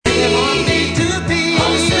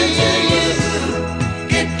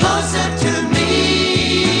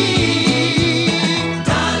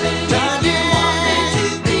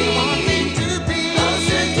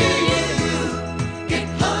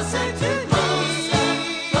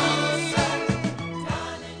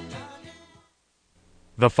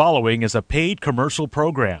The following is a paid commercial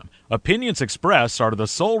program. Opinions expressed are the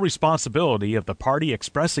sole responsibility of the party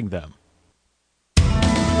expressing them.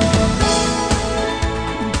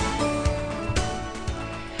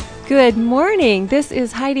 Good morning. This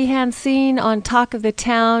is Heidi Hansine on Talk of the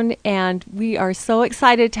Town, and we are so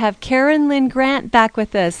excited to have Karen Lynn Grant back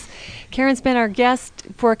with us. Karen's been our guest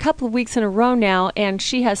for a couple of weeks in a row now, and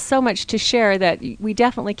she has so much to share that we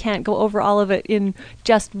definitely can't go over all of it in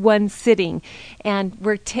just one sitting. And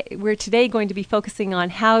we're today going to be focusing on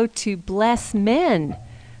how to bless men.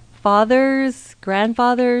 Fathers,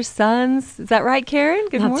 grandfathers, sons. Is that right, Karen?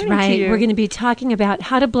 Good morning That's right. to you. We're going to be talking about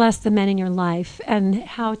how to bless the men in your life and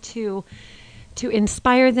how to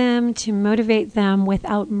inspire them, to motivate them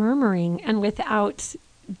without murmuring and without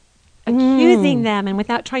accusing them and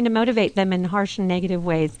without trying to motivate them in harsh and negative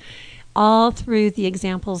ways. All through the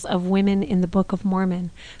examples of women in the Book of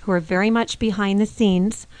Mormon who are very much behind the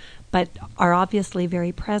scenes but are obviously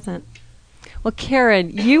very present. Well,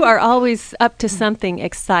 Karen, you are always up to something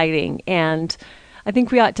exciting, and I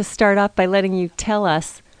think we ought to start off by letting you tell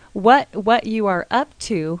us what you are up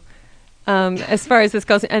to as far as this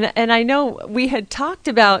goes. And I know we had talked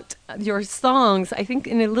about your songs. I think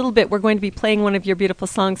in a little bit we're going to be playing one of your beautiful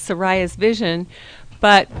songs, Soraya's Vision.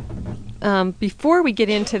 But before we get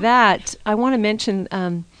into that, I want to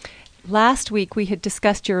mention last week we had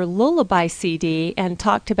discussed your Lullaby CD and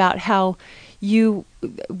talked about how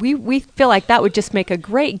we feel like that would just make a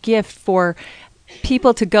great gift for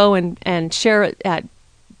people to go and share it at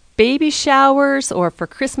baby showers or for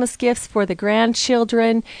Christmas gifts for the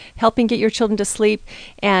grandchildren, helping get your children to sleep.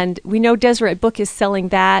 And we know Deseret Book is selling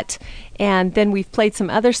that. And then we've played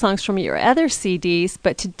some other songs from your other CDs.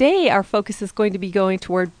 But today our focus is going to be going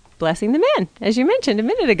toward blessing the men, as you mentioned a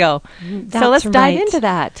minute ago. So let's dive into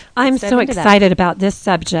that. I'm so excited about this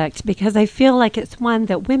subject because I feel like it's one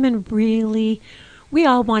that women really, we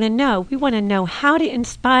all want to know. We want to know how to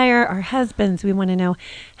inspire our husbands. We want to know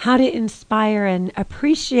how to inspire and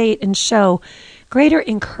appreciate and show greater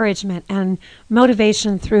encouragement and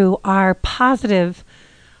motivation through our positive,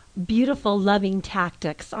 beautiful, loving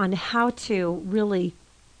tactics on how to really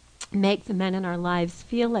make the men in our lives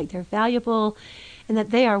feel like they're valuable and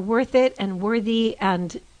that they are worth it and worthy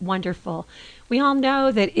and wonderful. We all know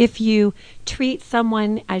that if you treat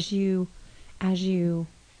someone as you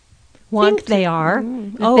think they are,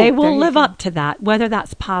 they will live up to that, whether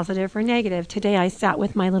that's positive or negative. Today I sat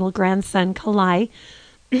with my little grandson, Kalai,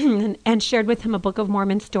 and shared with him a Book of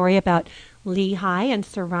Mormon story about Lehi and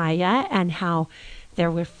Soraya and how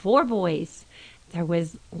there were 4 boys. There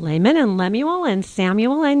was Laman and Lemuel and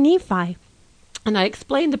Samuel and Nephi. And I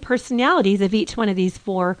explained the personalities of each one of these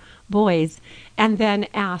 4 boys and then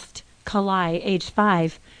asked Kalai, age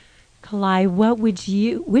 5, Kalai,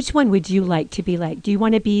 which one would you like to be like? Do you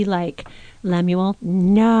want to be like Lemuel?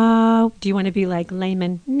 No. Do you want to be like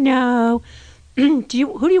Laman? No. Who do you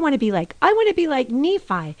want to be like? I want to be like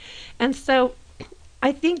Nephi. And so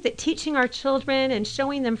I think that teaching our children and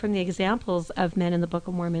showing them from the examples of men in the Book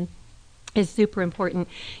of Mormon is super important.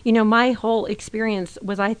 You know, my whole experience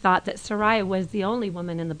was I thought that Soraya was the only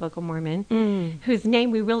woman in the Book of Mormon whose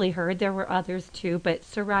name we really heard. There were others too, but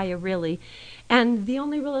Soraya really. And the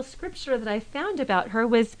only real scripture that I found about her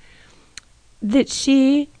was that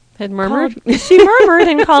she had murmured. She murmured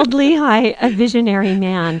and called Lehi a visionary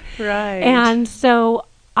man. Right. And so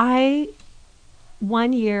I,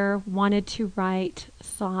 one year, wanted to write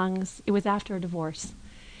songs. It was after a divorce.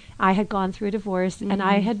 I had gone through a divorce and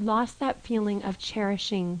I had lost that feeling of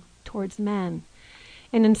cherishing towards men.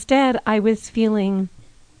 And instead, I was feeling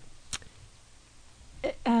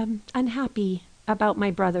unhappy about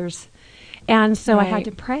my brothers. And so I had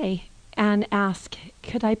to pray and ask,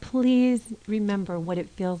 could I please remember what it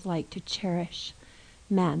feels like to cherish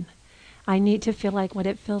men? I need to feel like what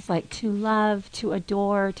it feels like to love, to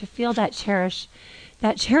adore, to feel that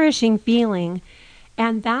cherishing feeling.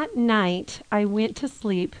 And that night, I went to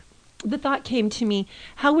sleep. The thought came to me,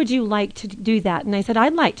 how would you like to do that? And I said,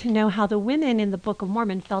 I'd like to know how the women in the Book of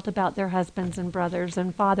Mormon felt about their husbands and brothers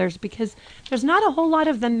and fathers, because there's not a whole lot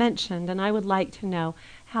of them mentioned, and I would like to know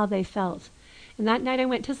how they felt. And that night I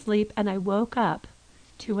went to sleep, and I woke up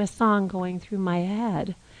to a song going through my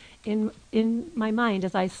head, in my mind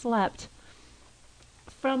as I slept,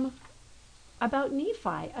 from about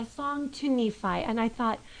Nephi, a song to Nephi. And I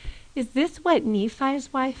thought, is this what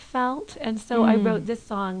Nephi's wife felt? And so I wrote this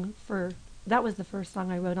song that was the first song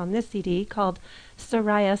I wrote on this CD, called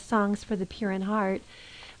Soraya Songs for the Pure in Heart.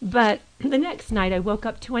 But the next night I woke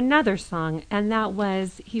up to another song, and that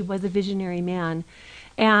was He Was a Visionary Man.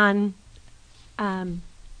 And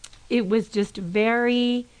it was just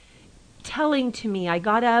very telling to me. I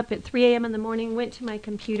got up at 3 a.m. in the morning, went to my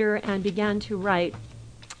computer, and began to write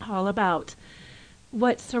all about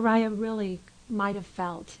what Sariah really might have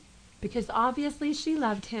felt. Because obviously she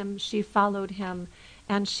loved him, she followed him,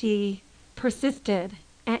 and she persisted,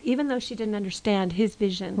 even though she didn't understand his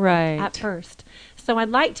vision at first. So I'd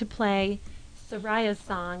like to play Sariah's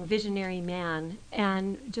song, Visionary Man,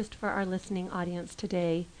 and just for our listening audience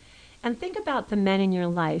today. And think about the men in your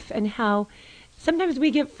life and how sometimes we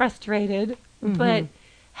get frustrated, but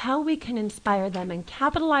how we can inspire them and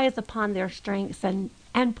capitalize upon their strengths and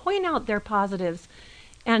point out their positives.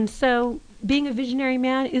 And so being a visionary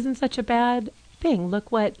man isn't such a bad thing.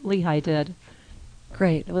 Look what Lehi did.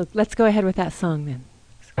 Great. Well, let's go ahead with that song then.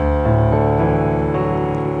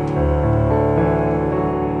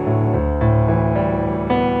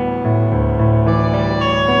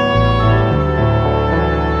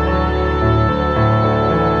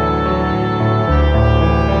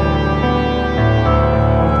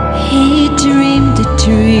 He dreamed a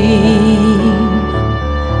dream.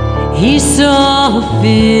 He saw a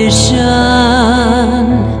vision,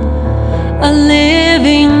 a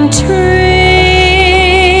living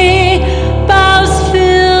tree, boughs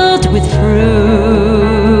filled with fruit,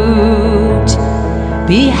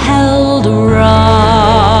 beheld a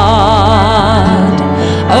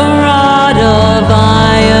rod of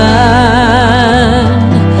iron,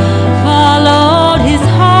 followed his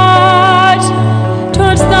heart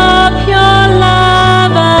towards the pure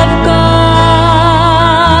love of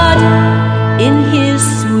God. In his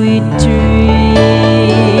sweet dream,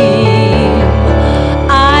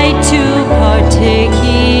 I too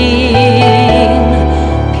partaking,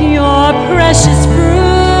 pure precious fruit,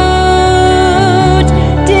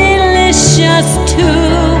 delicious to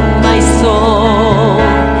my soul.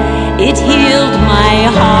 It healed my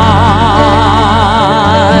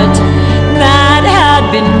heart that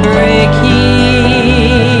had been breaking.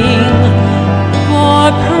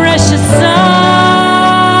 For precious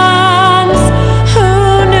sons who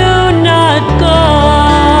knew not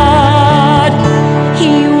God,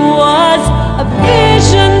 he was a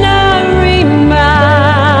visionary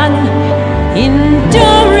man,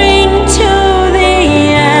 enduring to the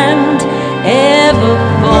end, ever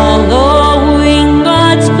following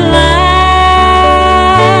God's plan.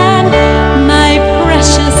 My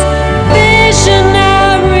precious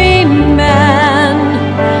visionary man,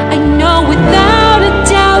 I know without a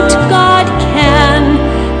doubt God can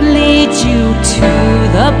lead you to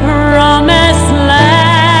the promised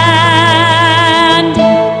land.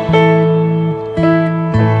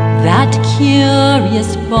 That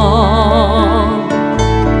curious fall,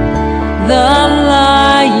 the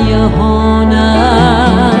Liahona,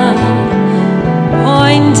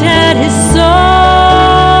 pointed his soul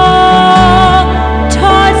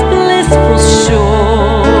towards blissful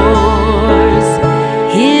shores,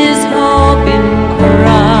 his hope in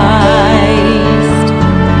Christ,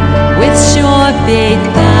 with sure faith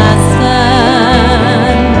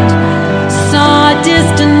fastened, saw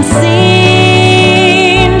distant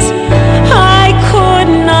scenes I could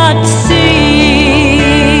not see,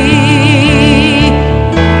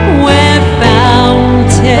 where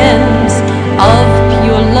fountains of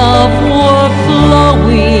pure love were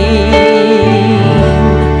flowing,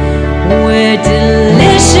 where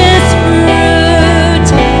delicious fruit,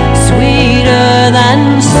 sweeter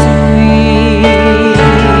than sweet,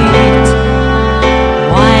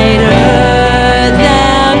 whiter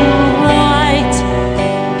than white,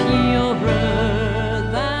 purer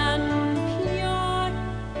than pure.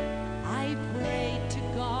 I pray to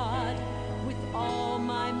God with all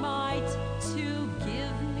my might to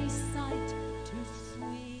give me sight to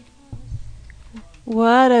sweet.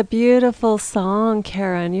 What a beautiful song,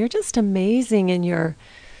 Karen. You're just amazing in your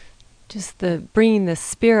just the bringing the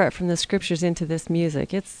spirit from the scriptures into this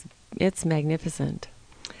music. It's magnificent.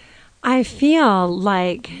 I feel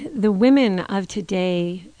like the women of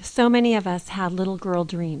today, so many of us had little girl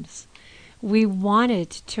dreams. We wanted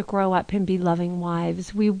to grow up and be loving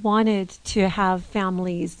wives. We wanted to have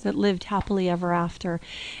families that lived happily ever after.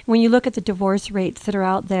 When you look at the divorce rates that are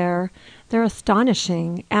out there, they're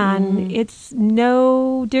astonishing. And it's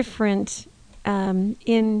no different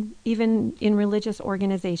even in religious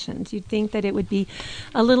organizations. You'd think that it would be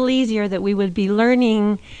a little easier, that we would be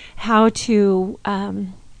learning how to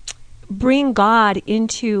bring God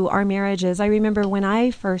into our marriages. I remember when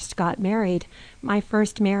I first got married, my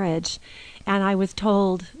first marriage,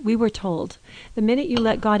 And we were told, the minute you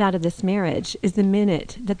let God out of this marriage is the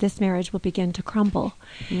minute that this marriage will begin to crumble.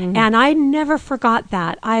 Mm-hmm. And I never forgot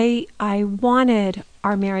that. I wanted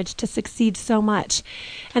our marriage to succeed so much.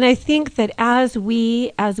 And I think that as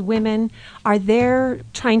we, as women, are there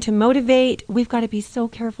trying to motivate, we've got to be so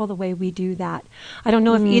careful the way we do that. I don't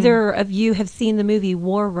know if either of you have seen the movie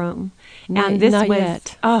War Room. Not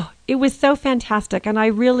yet. Oh, it was so fantastic. And I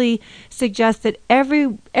really suggest that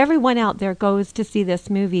everyone out there goes to see this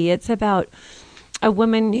movie. It's about a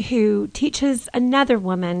woman who teaches another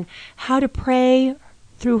woman how to pray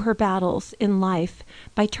through her battles in life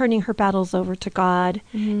by turning her battles over to God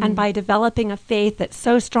and by developing a faith that's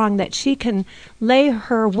so strong that she can lay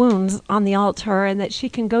her wounds on the altar and that she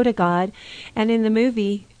can go to God. And in the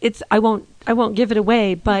movie, I won't give it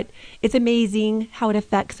away, but it's amazing how it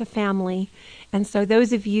affects a family. And so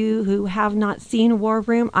those of you who have not seen War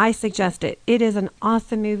Room, I suggest it. It is an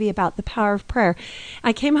awesome movie about the power of prayer.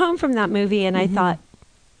 I came home from that movie and I thought,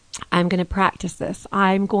 I'm going to practice this.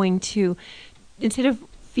 I'm going to, instead of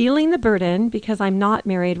feeling the burden, because I'm not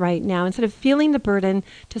married right now, instead of feeling the burden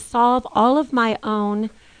to solve all of my own,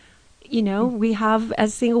 we have,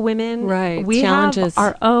 as single women, we challenges. have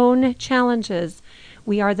our own challenges.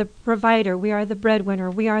 We are the provider, we are the breadwinner,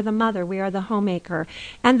 we are the mother, we are the homemaker.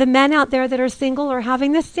 And the men out there that are single are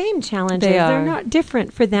having the same challenges. They're not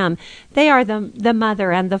different for them. They are the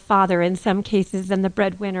mother and the father in some cases, and the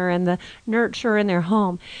breadwinner and the nurturer in their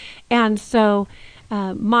home. And so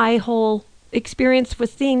my whole experience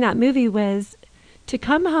with seeing that movie was to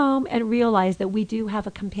come home and realize that we do have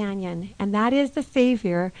a companion, and that is the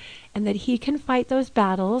Savior, and that he can fight those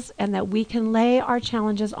battles, and that we can lay our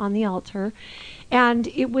challenges on the altar. And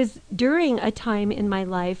it was during a time in my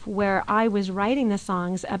life where I was writing the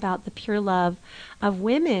songs about the pure love of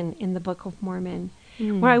women in the Book of Mormon,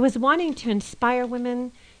 where I was wanting to inspire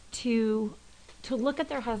women to look at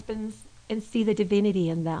their husbands and see the divinity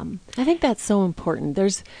in them. I think that's so important.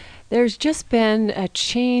 There's just been a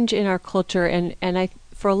change in our culture, and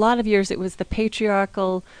for a lot of years it was the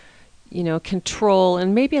patriarchal, control,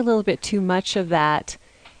 and maybe a little bit too much of that.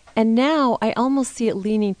 And now I almost see it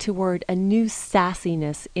leaning toward a new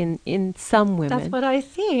sassiness in some women. That's what I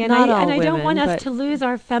see, and Not all I don't women, want us to lose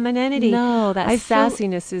our femininity. No, that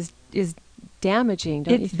sassiness is damaging,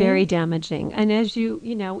 don't you think? It's very damaging. And as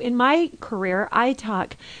in my career, I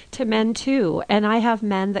talk to men too, and I have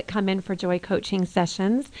men that come in for joy coaching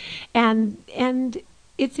sessions, and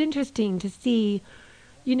it's interesting to see,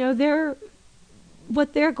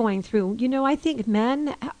 what they're going through. I think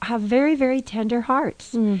men have very, very tender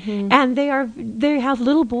hearts, and they have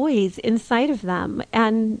little boys inside of them,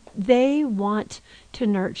 and they want to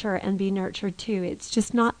nurture and be nurtured too. It's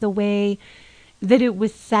just not the way that it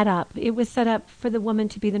was set up. It was set up for the woman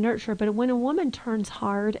to be the nurturer. But when a woman turns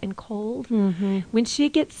hard and cold, when she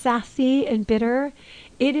gets sassy and bitter,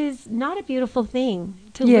 it is not a beautiful thing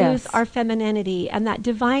to lose our femininity and that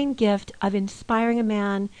divine gift of inspiring a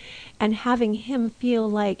man and having him feel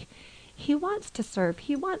like he wants to serve,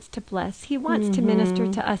 he wants to bless, he wants to minister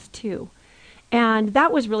to us too. And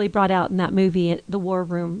that was really brought out in that movie, the War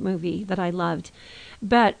Room movie that I loved.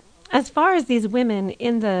 But as far as these women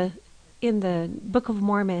in the Book of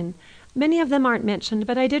Mormon, many of them aren't mentioned,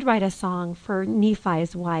 but I did write a song for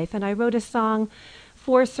Nephi's wife, and I wrote a song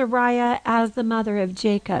for Sariah as the mother of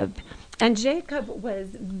Jacob. And Jacob was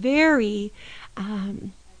very,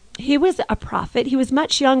 he was a prophet. He was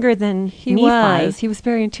much younger than Nephi. He was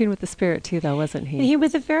very in tune with the Spirit too, though, wasn't he? And he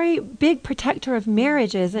was a very big protector of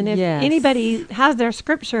marriages. And if anybody has their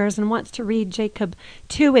scriptures and wants to read Jacob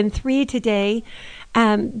 2 and 3 today,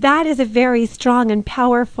 that is a very strong and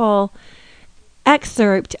powerful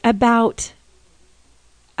excerpt about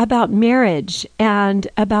marriage and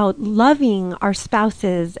about loving our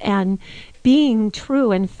spouses and being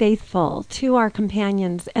true and faithful to our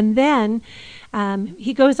companions. And then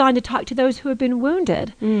he goes on to talk to those who have been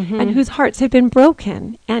wounded and whose hearts have been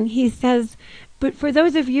broken. And he says, but for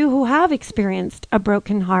those of you who have experienced a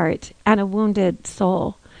broken heart and a wounded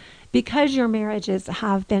soul, because your marriages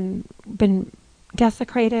have been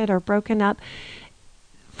desecrated or broken up,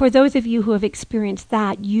 for those of you who have experienced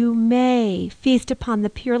that, you may feast upon the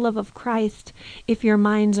pure love of Christ if your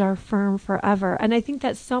minds are firm forever. And I think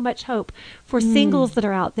that's so much hope for singles that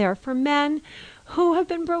are out there, for men who have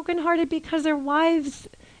been brokenhearted because their wives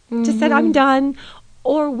just said, I'm done,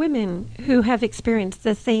 or women who have experienced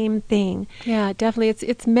the same thing. Yeah, definitely.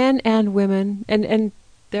 It's men and women, and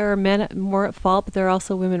there are men more at fault, but there are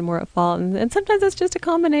also women more at fault, and sometimes it's just a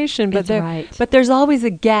combination. But But there's always a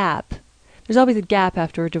gap. There's always a gap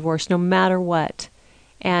after a divorce, no matter what.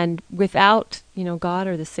 And without, God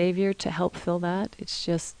or the Savior to help fill that,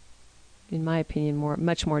 it's in my opinion,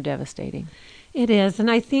 much more devastating. It is. And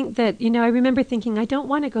I think that, I remember thinking, I don't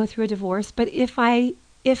want to go through a divorce, but if I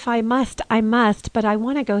must, I must, but I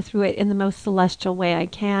want to go through it in the most celestial way I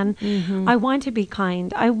can. Mm-hmm. I want to be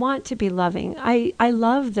kind. I want to be loving. I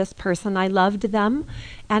love this person. I loved them,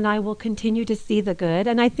 and I will continue to see the good.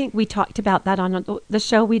 And I think we talked about that on the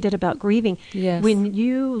show we did about grieving. Yes. When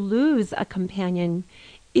you lose a companion,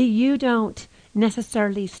 you don't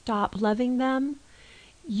necessarily stop loving them.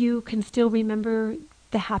 You can still remember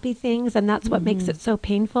the happy things, and that's what makes it so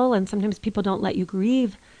painful. And sometimes people don't let you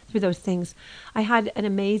grieve through those things. I had an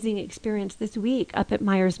amazing experience this week up at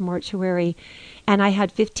Myers Mortuary, and I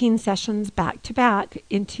had 15 sessions back to back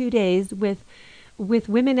in 2 days with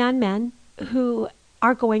women and men who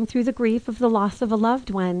are going through the grief of the loss of a loved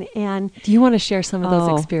one. And do you want to share some of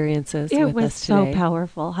those experiences with us today? It was so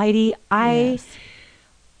powerful, Heidi. I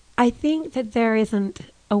think that there isn't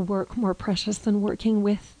a work more precious than working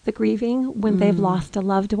with the grieving when they've lost a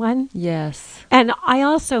loved one. Yes. And I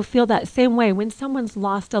also feel that same way when someone's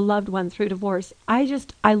lost a loved one through divorce. I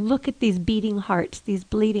look at these beating hearts, these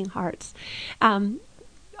bleeding hearts. And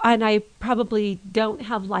I probably don't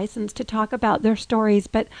have license to talk about their stories,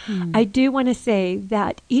 but I do want to say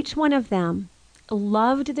that each one of them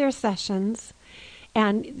loved their sessions,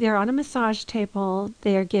 and they're on a massage table.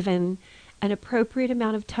 They are given an appropriate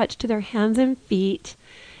amount of touch to their hands and feet.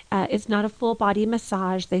 It's not a full body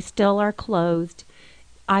massage. They still are clothed.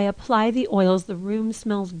 I apply the oils. The room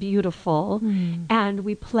smells beautiful. And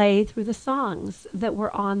we play through the songs that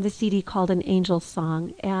were on the CD called An Angel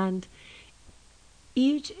Song. And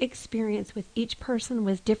each experience with each person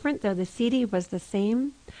was different, though the CD was the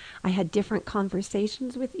same. I had different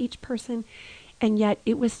conversations with each person, and yet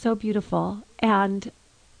it was so beautiful. And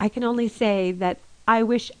I can only say that I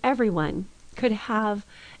wish everyone could have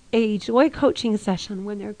a joy coaching session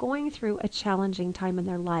when they're going through a challenging time in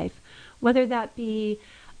their life, whether that be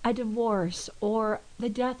a divorce or the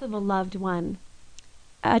death of a loved one,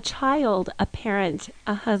 a child, a parent,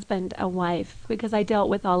 a husband, a wife, because I dealt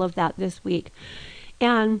with all of that this week.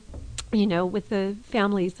 And, with the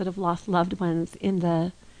families that have lost loved ones in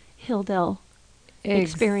the Hilldale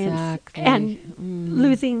experience and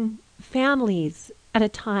losing families at a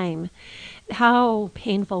time. How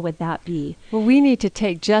painful would that be? Well, we need to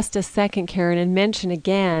take just a second, Karen, and mention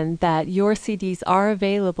again that your CDs are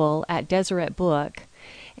available at Deseret Book.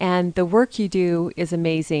 And the work you do is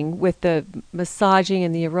amazing with the massaging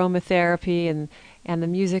and the aromatherapy and the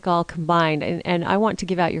music all combined. And I want to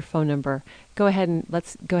give out your phone number.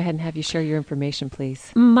 Let's go ahead and have you share your information,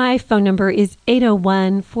 please. My phone number is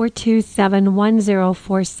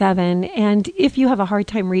 801-427-1047. And if you have a hard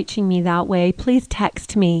time reaching me that way, please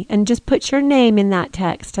text me and just put your name in that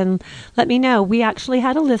text and let me know. We actually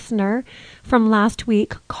had a listener from last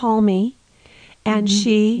week call me. And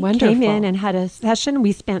she came in and had a session.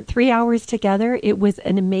 We spent 3 hours together. It was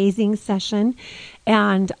an amazing session.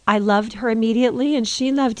 And I loved her immediately, and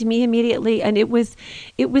she loved me immediately. And it was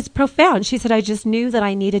profound. She said, I just knew that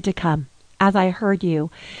I needed to come as I heard you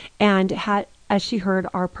and as she heard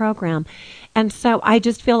our program. And so I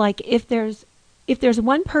just feel like if there's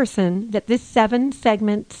one person that this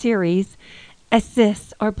 7-segment series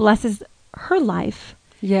assists or blesses her life,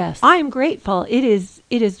 yes, I am grateful. It is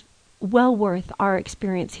well worth our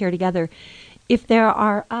experience here together. If there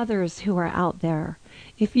are others who are out there,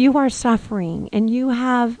 if you are suffering and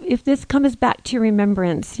if this comes back to your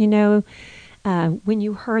remembrance, when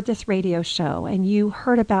you heard this radio show and you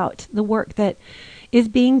heard about the work that is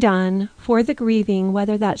being done for the grieving,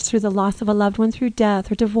 whether that's through the loss of a loved one through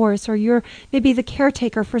death or divorce, or you're maybe the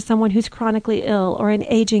caretaker for someone who's chronically ill or an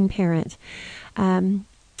aging parent,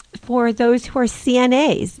 for those who are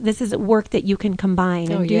CNAs, this is work that you can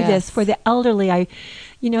combine and do this. For the elderly,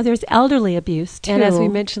 there's elderly abuse too. And as we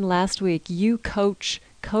mentioned last week, you coach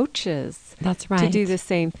coaches. That's right. To do the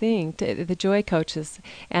same thing, the joy coaches.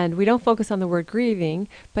 And we don't focus on the word grieving,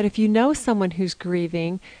 but if you know someone who's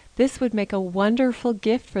grieving, this would make a wonderful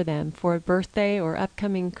gift for them for a birthday or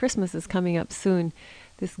upcoming Christmas is coming up soon.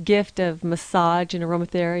 This gift of massage and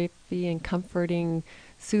aromatherapy and comforting,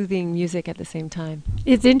 soothing music at the same time.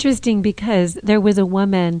 It's interesting because there was a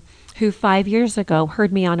woman who 5 years ago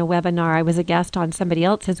heard me on a webinar. I was a guest on somebody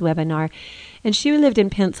else's webinar, and she lived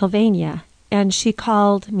in Pennsylvania. And she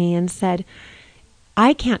called me and said,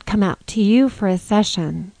 I can't come out to you for a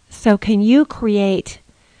session, so can you create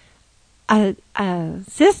a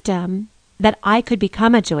system that I could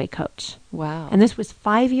become a joy coach. Wow. And this was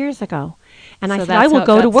 5 years ago. And I So said, I that's will how it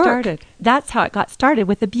go got to work. started. That's how it got started,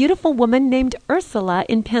 with a beautiful woman named Ursula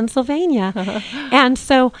in Pennsylvania. And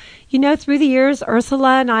so, through the years,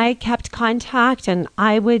 Ursula and I kept contact, and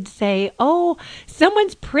I would say, oh,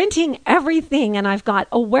 someone's printing everything. And I've got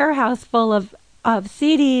a warehouse full of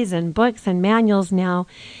CDs and books and manuals now.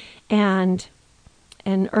 And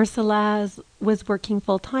Ursula was working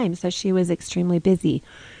full time, so she was extremely busy.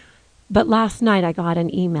 But last night I got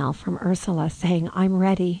an email from Ursula saying, I'm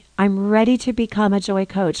ready. I'm ready to become a joy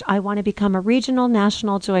coach. I want to become a regional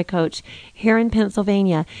national joy coach here in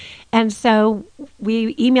Pennsylvania. And so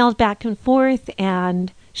we emailed back and forth,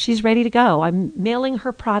 and she's ready to go. I'm mailing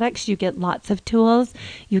her products. You get lots of tools.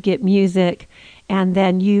 You get music. And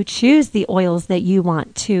then you choose the oils that you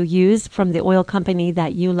want to use from the oil company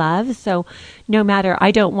that you love. So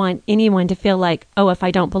I don't want anyone to feel like, oh, if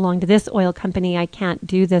I don't belong to this oil company, I can't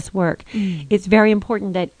do this work. It's very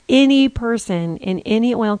important that any person in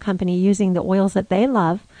any oil company using the oils that they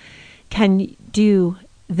love can do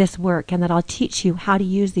this work, and that I'll teach you how to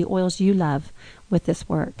use the oils you love with this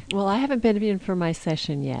work. Well, I haven't been in for my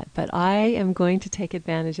session yet, but I am going to take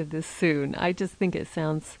advantage of this soon. I just think it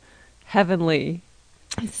sounds heavenly.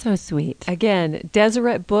 It's so sweet. Again,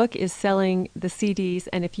 Deseret Book is selling the CDs,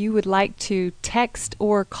 and if you would like to text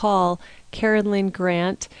or call Karen Lynn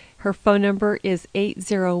Grant, her phone number is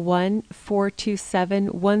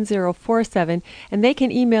 801-427-1047, and they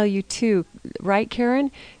can email you too, right,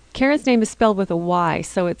 Karen? Karen's name is spelled with a Y,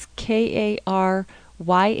 so it's Karyn,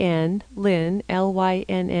 Lynn,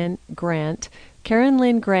 Lynn, Grant, Karen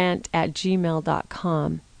Lynn Grant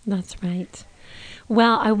 @gmail.com. That's right.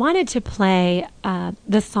 Well, I wanted to play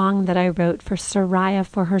the song that I wrote for Sariah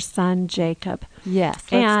for her son, Jacob. Yes,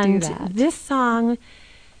 let's do that. And this song,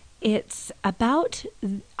 it's about,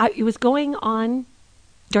 it was going on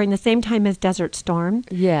during the same time as Desert Storm.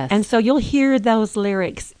 Yes. And so you'll hear those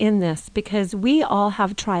lyrics in this, because we all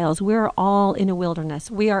have trials. We're all in a wilderness.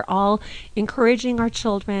 We are all encouraging our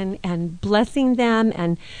children and blessing them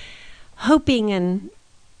and hoping and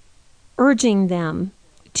urging them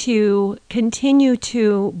to continue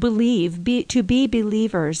to believe, to be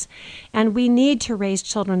believers. And we need to raise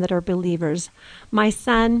children that are believers. My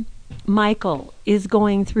son, Michael, is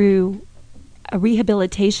going through a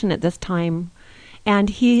rehabilitation at this time. And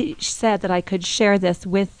he said that I could share this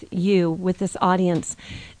with you, with this audience,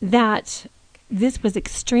 that this was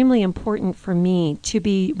extremely important for me to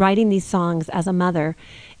be writing these songs as a mother,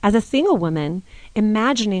 as a single woman,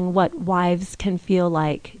 imagining what wives can feel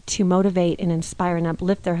like to motivate and inspire and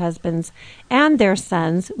uplift their husbands and their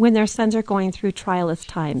sons when their sons are going through trialist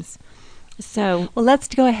times. So, well, let's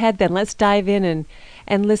go ahead then. Let's dive in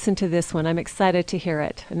and listen to this one. I'm excited to hear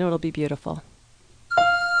it. I know it'll be beautiful.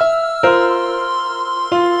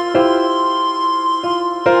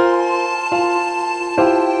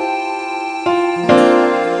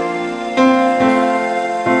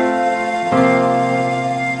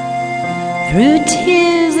 Through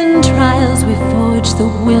tears and trials we forged the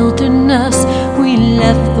wilderness, we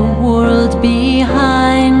left the world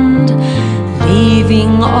behind,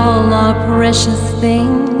 leaving all our precious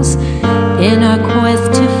things in our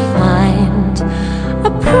quest to find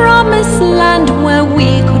a promised land where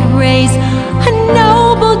we could raise a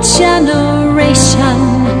noble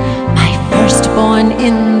generation. My firstborn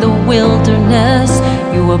in the wilderness,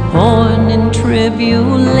 you were born in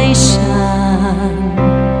tribulation.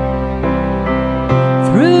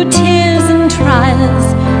 Through tears and trials,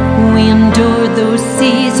 we endured those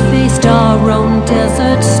seas, faced our own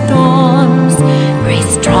desert storms,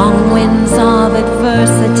 braced strong winds of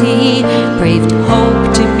adversity, braved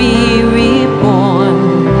hope to be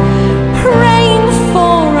reborn, praying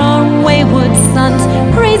for our wayward sons,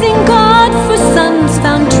 praising God for sons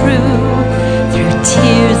found true. Through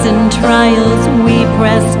tears and trials, we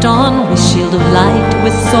pressed on with shield of light,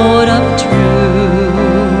 with sword of truth.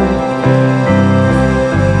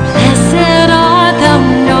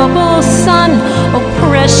 Son, oh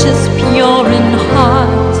precious, pure in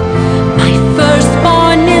heart, my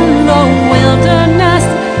firstborn in the wilderness,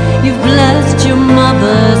 you've blessed your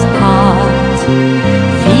mother's heart.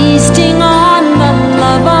 Feasting on the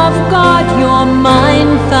love of God, your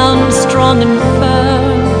mind found strong and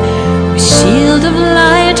firm. With shield of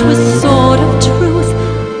light, with sword of truth,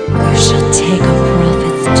 you shall take a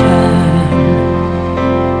prophet's turn.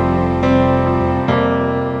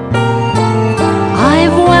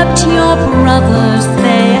 Your brothers,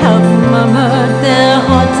 they have murmured, their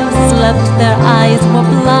hearts have slept, their eyes were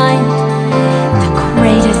blind. The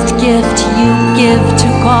greatest gift you give to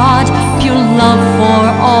God, pure love for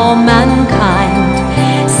all mankind.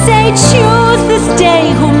 Say, choose this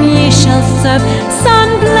day whom ye shall serve.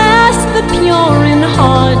 Son, bless the pure in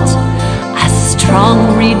heart. A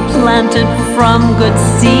strong reed planted from good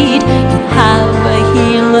seed, you have a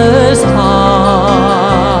healer's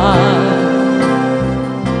heart.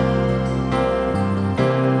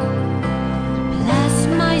 Bless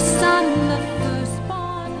my son, the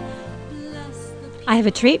firstborn. Bless the I have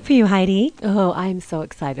a treat for you, Heidi. Oh, I'm so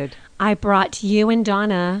excited. I brought you and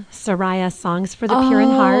Donna Soraya Songs for the Pure in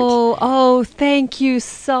Heart. Oh, thank you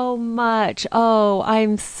so much. Oh,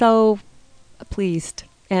 I'm so pleased.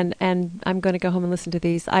 And I'm going to go home and listen to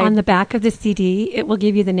these. On the back of the CD, it will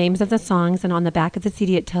give you the names of the songs, and on the back of the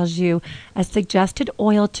CD, it tells you a suggested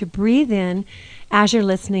oil to breathe in as you're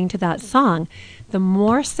listening to that song. The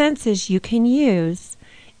more senses you can use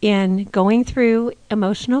in going through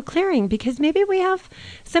emotional clearing, because maybe we have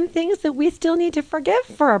some things that we still need to forgive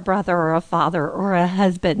for a brother or a father or a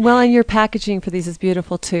husband. Well, and your packaging for these is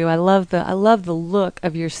beautiful too. I love the look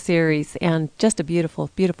of your series, and just a beautiful,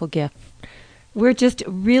 beautiful gift. We're just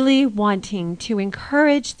really wanting to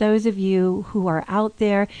encourage those of you who are out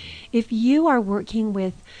there. If you are working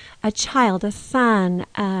with a child, a son,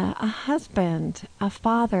 a husband, a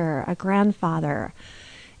father, a grandfather,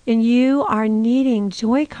 and you are needing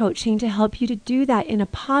joy coaching to help you to do that in a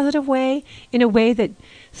positive way, in a way that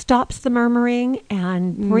stops the murmuring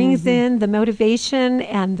and brings in the motivation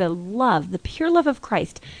and the love, the pure love of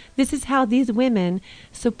Christ. This is how these women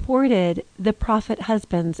supported the prophet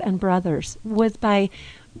husbands and brothers, was by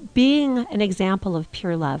being an example of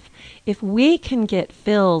pure love. If we can get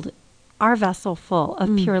filled, our vessel full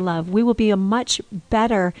of pure love, we will be a much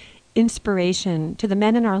better inspiration to the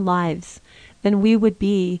men in our lives than we would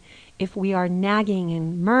be if we are nagging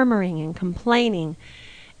and murmuring and complaining.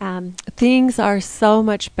 Things are so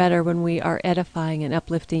much better when we are edifying and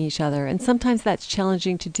uplifting each other. And sometimes that's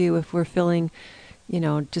challenging to do if we're feeling,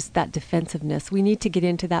 just that defensiveness. We need to get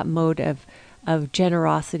into that mode of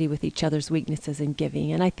generosity with each other's weaknesses and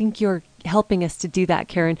giving. And I think you're helping us to do that,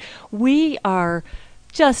 Karen. We are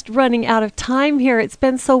just running out of time here. It's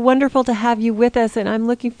been so wonderful to have you with us, and I'm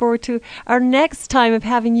looking forward to our next time of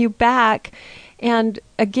having you back. And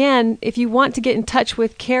again, if you want to get in touch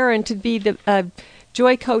with Karen to be the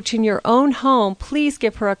joy coach in your own home, please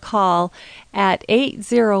give her a call at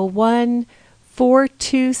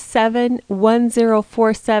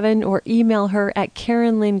 801-427-1047 or email her at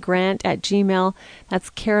KarenLynn@gmail.com. That's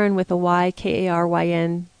Karen with a Y,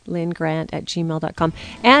 Karyn, LynnGrant@gmail.com.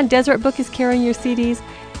 And Deseret Book is carrying your CDs.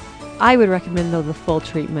 I would recommend, though, the full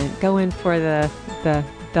treatment. Go in for the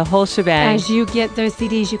whole shebang. As you get those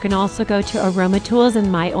CDs, you can also go to Aroma Tools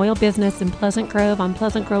and My Oil Business in Pleasant Grove on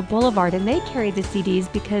Pleasant Grove Boulevard, and they carry the CDs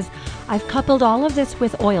because I've coupled all of this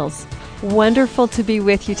with oils. Wonderful to be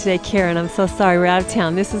with you today, Karen. I'm so sorry we're out of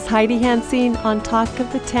town. This is Heidi Hansine on Talk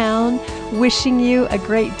of the Town, wishing you a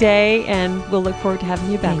great day, and we'll look forward to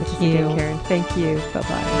having you back with us again, Karen. Thank you.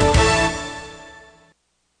 Bye-bye.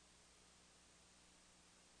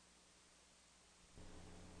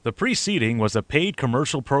 The preceding was a paid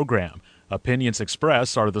commercial program. Opinions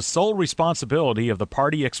expressed are the sole responsibility of the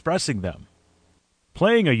party expressing them.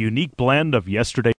 Playing a unique blend of yesterday